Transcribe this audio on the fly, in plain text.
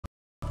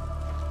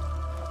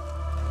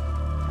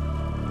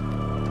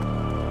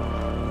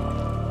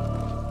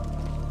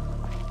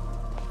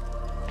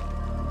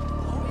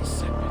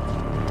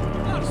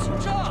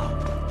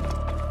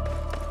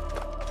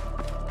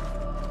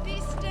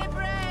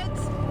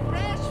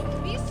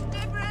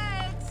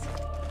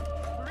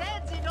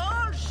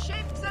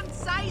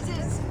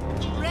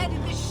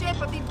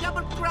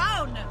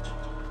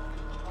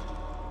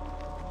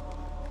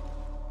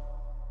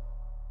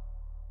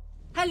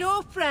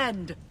Hello,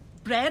 friend.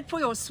 Bread for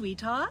your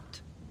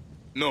sweetheart?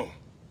 No,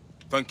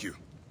 thank you.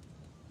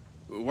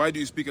 Why do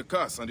you speak a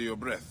curse under your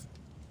breath?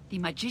 The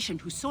magician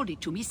who sold it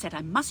to me said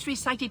I must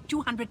recite it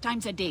 200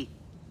 times a day.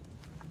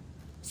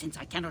 Since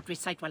I cannot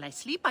recite while I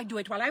sleep, I do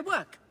it while I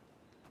work.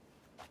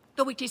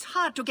 Though it is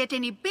hard to get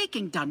any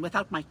baking done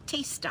without my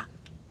taster.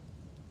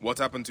 What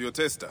happened to your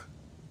taster?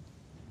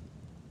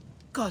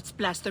 Gods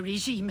bless the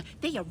regime.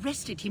 They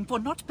arrested him for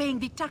not paying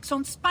the tax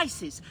on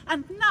spices,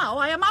 and now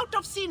I am out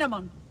of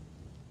cinnamon.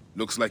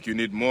 Looks like you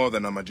need more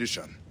than a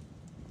magician.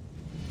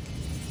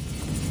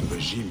 The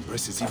regime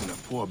presses even a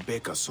poor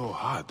baker so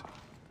hard.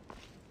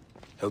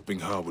 Helping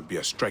her would be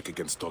a strike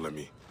against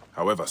Ptolemy,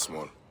 however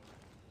small.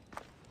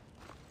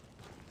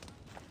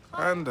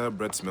 And her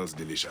bread smells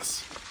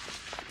delicious.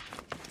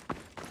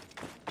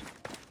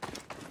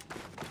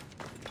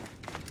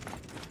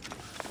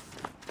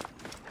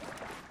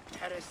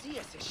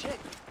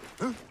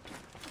 Huh?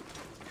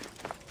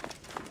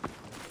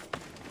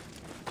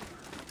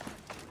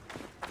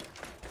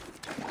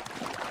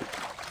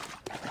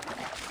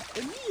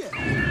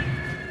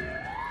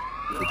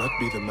 Could that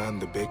be the man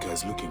the baker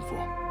is looking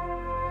for?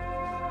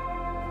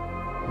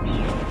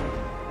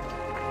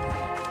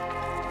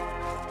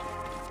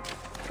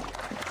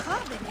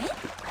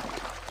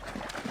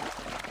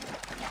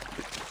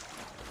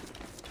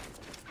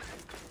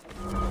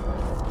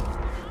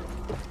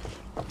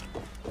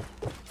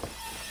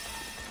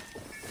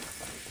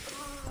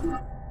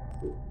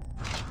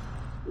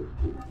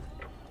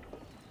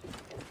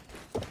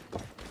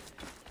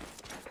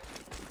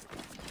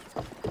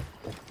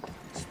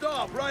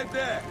 Stop right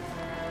there!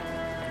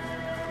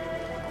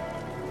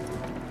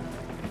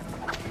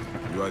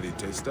 You are the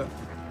taster?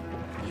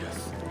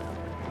 Yes,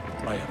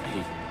 I am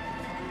he.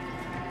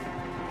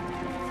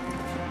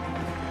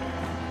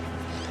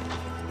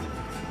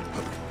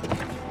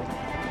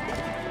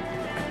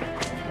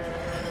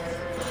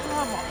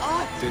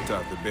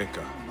 Teta, the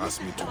baker,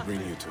 asked me to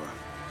bring you to her.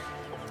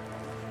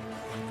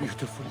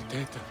 Beautiful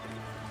Teta.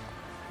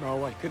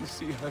 Now I can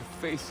see her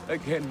face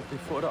again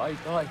before I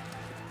die.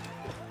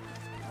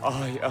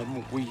 I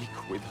am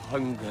weak with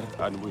hunger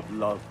and with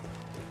love.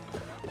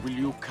 Will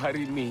you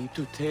carry me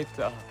to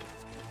Teta?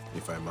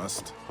 If I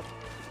must.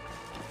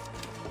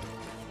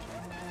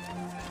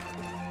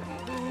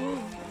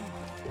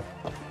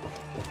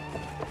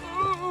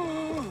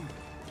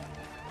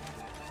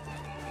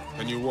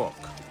 Can you walk?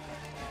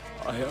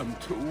 I am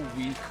too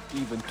weak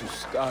even to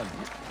stand.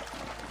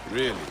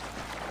 Really?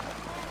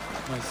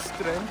 My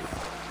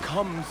strength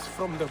comes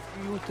from the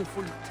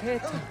beautiful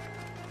Teta.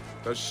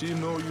 Does she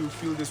know you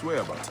feel this way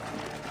about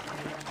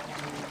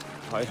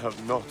her? I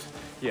have not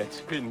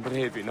yet been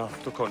brave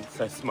enough to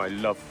confess my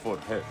love for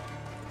her.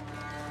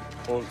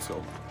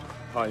 Also,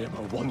 I am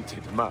a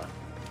wanted man.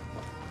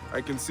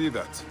 I can see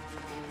that.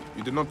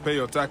 You did not pay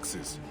your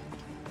taxes.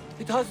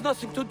 It has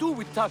nothing to do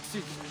with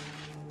taxes.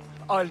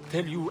 I'll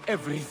tell you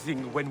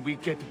everything when we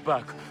get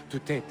back to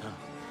Teta.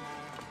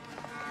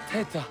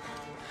 Teta,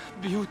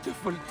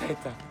 beautiful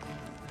Teta.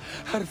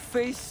 Her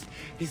face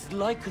is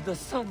like the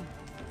sun.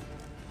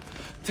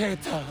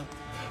 Teta,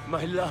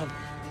 my love.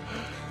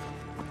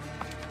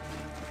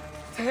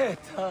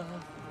 Teta.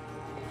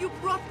 You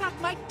brought back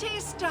my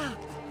taster.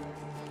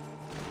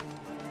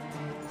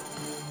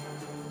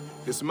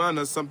 This man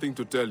has something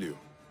to tell you.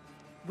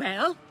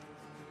 Well?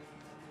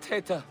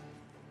 Teta,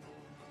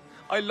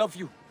 I love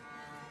you.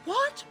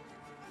 What?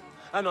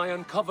 And I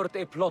uncovered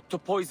a plot to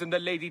poison the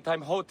Lady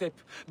Timehotep,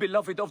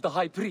 beloved of the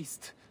High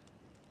Priest.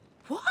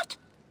 What?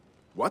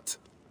 What?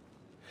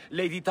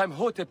 Lady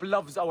Timehotep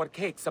loves our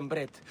cakes and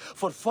bread.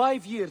 For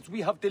 5 years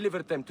we have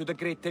delivered them to the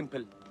Great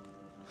Temple.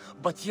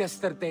 But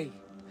yesterday,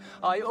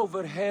 I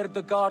overheard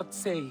the guard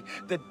say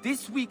that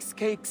this week's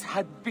cakes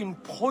had been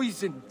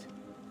poisoned.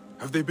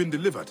 Have they been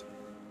delivered?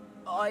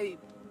 I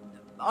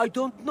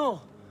don't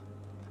know.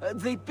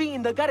 They'd be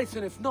in the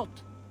garrison if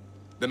not.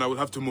 Then I will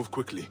have to move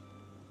quickly.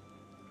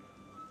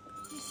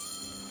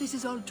 This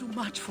is all too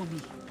much for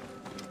me.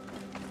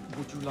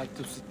 Would you like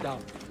to sit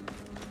down?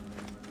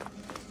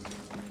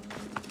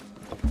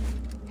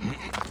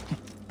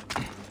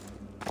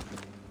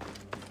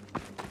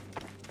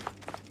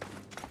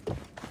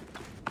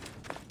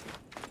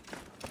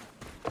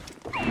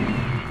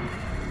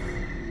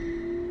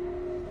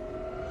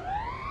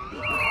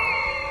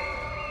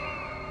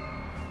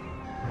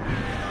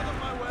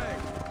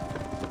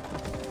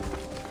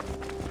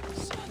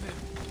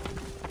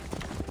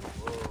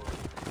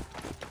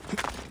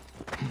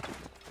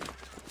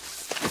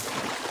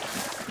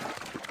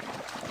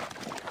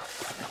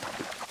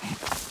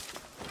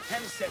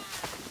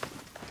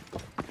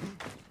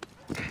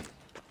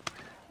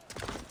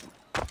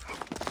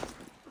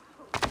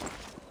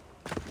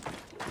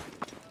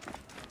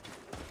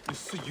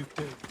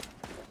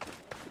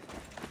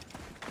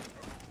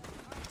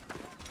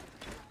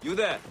 You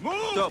there! Move!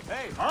 Stop!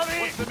 Hey,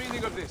 hurry! What's the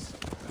meaning of this?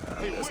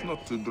 Best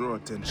not to draw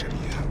attention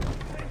here.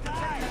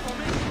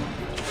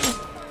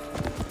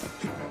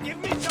 Give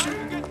me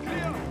time to get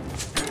clear!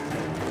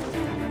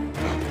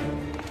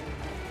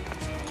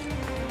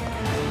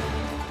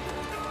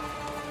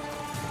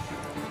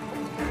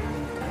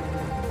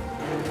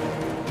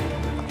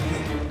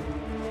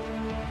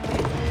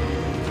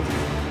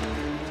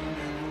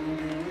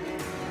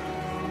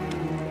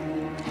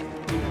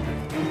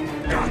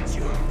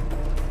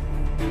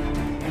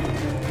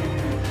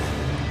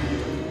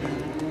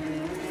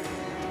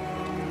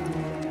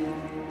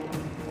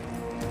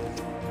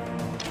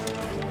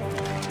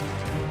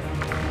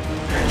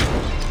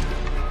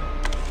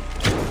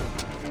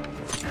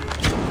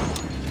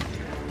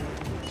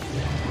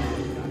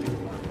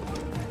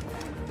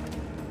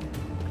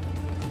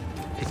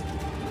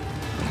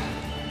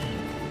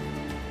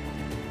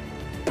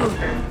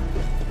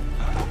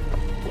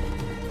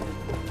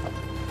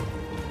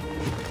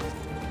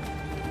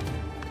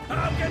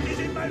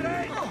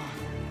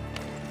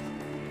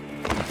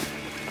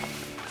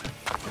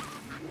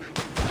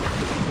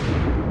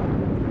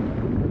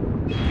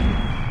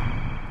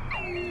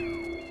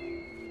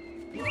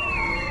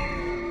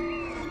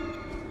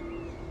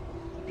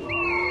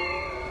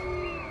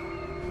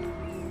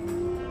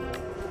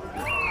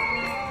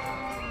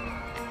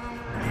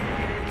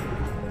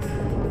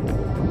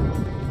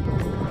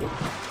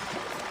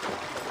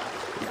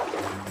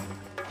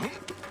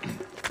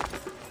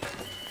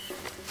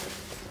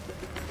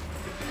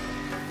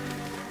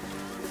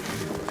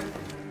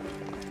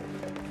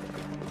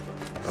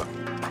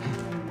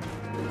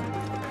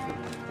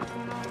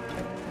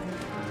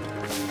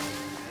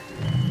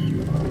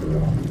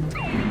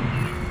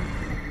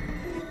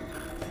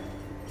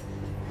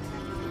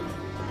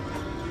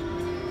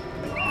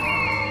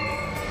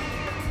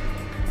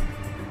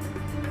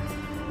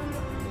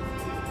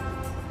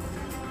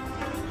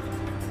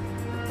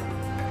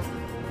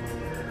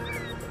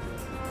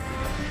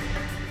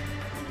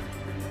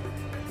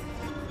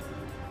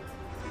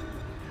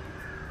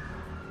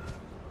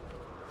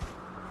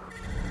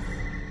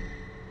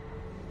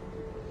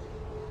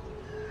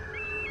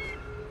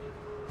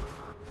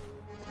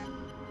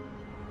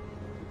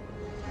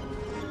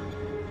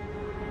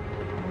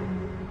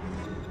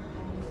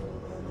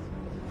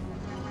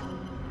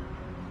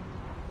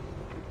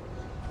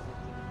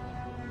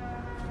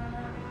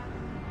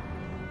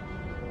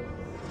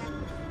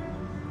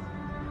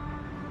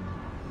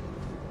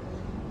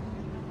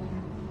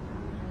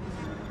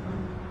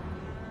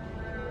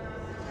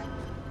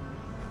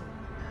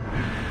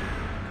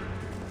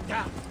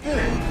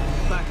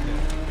 Back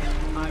there.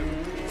 I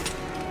will.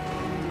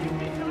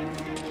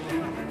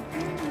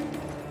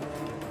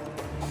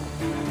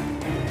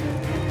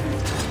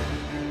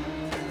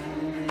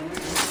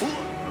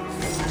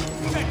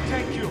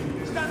 Thank you.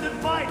 Stand and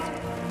fight.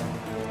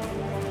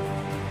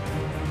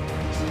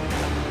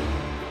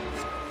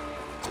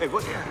 Hey,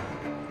 what?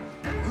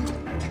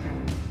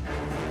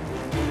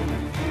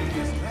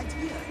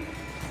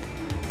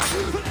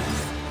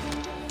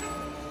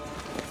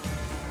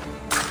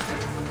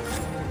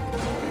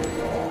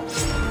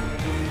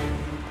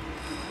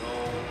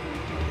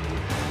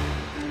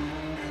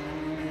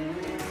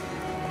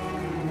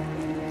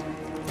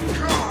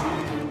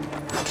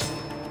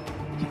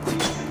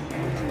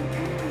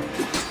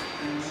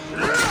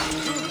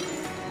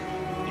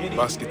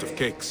 Basket of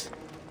cakes.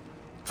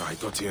 I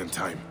got here in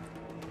time.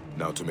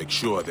 Now to make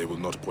sure they will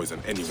not poison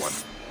anyone.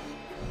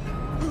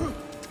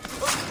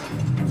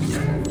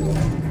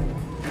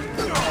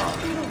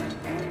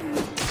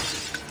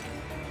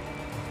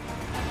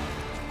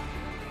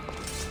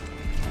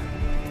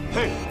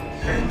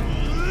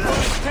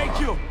 Thank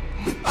you.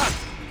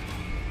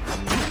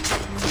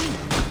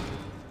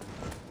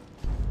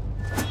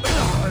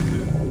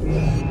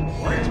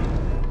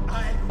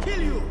 I'll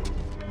kill you!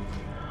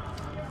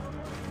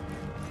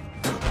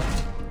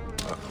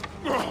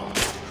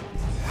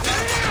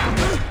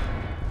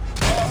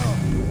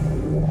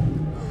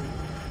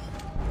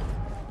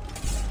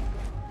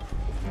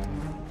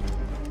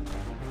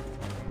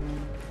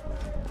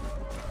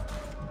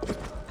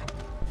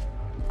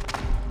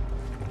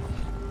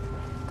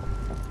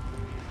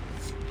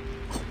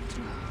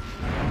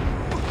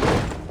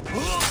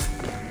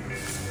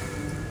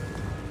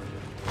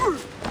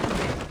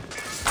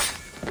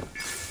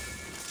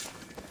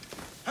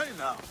 Hey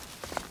now!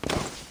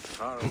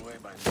 Far away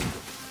by now.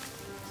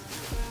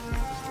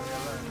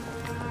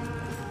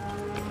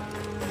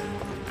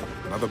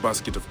 Another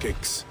basket of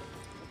cakes.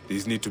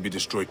 These need to be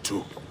destroyed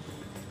too.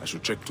 I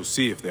should check to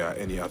see if there are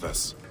any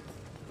others.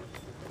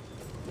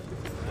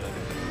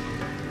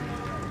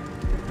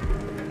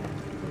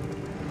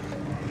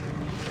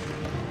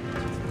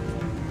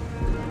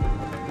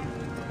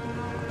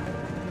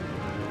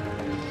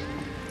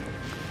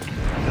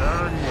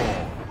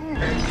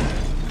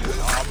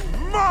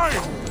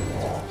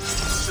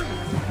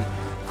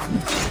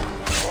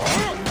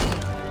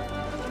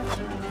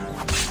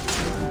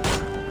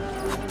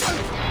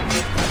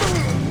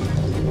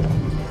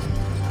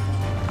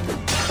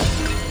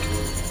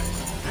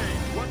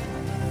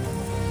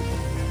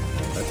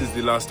 That is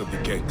the last of the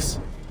cakes.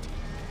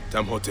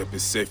 Tamhotep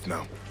is safe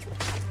now.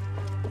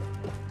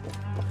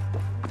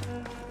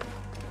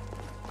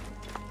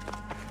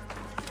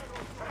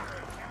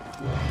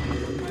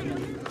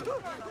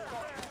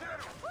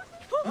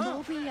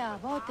 Dobija,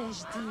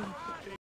 votež di.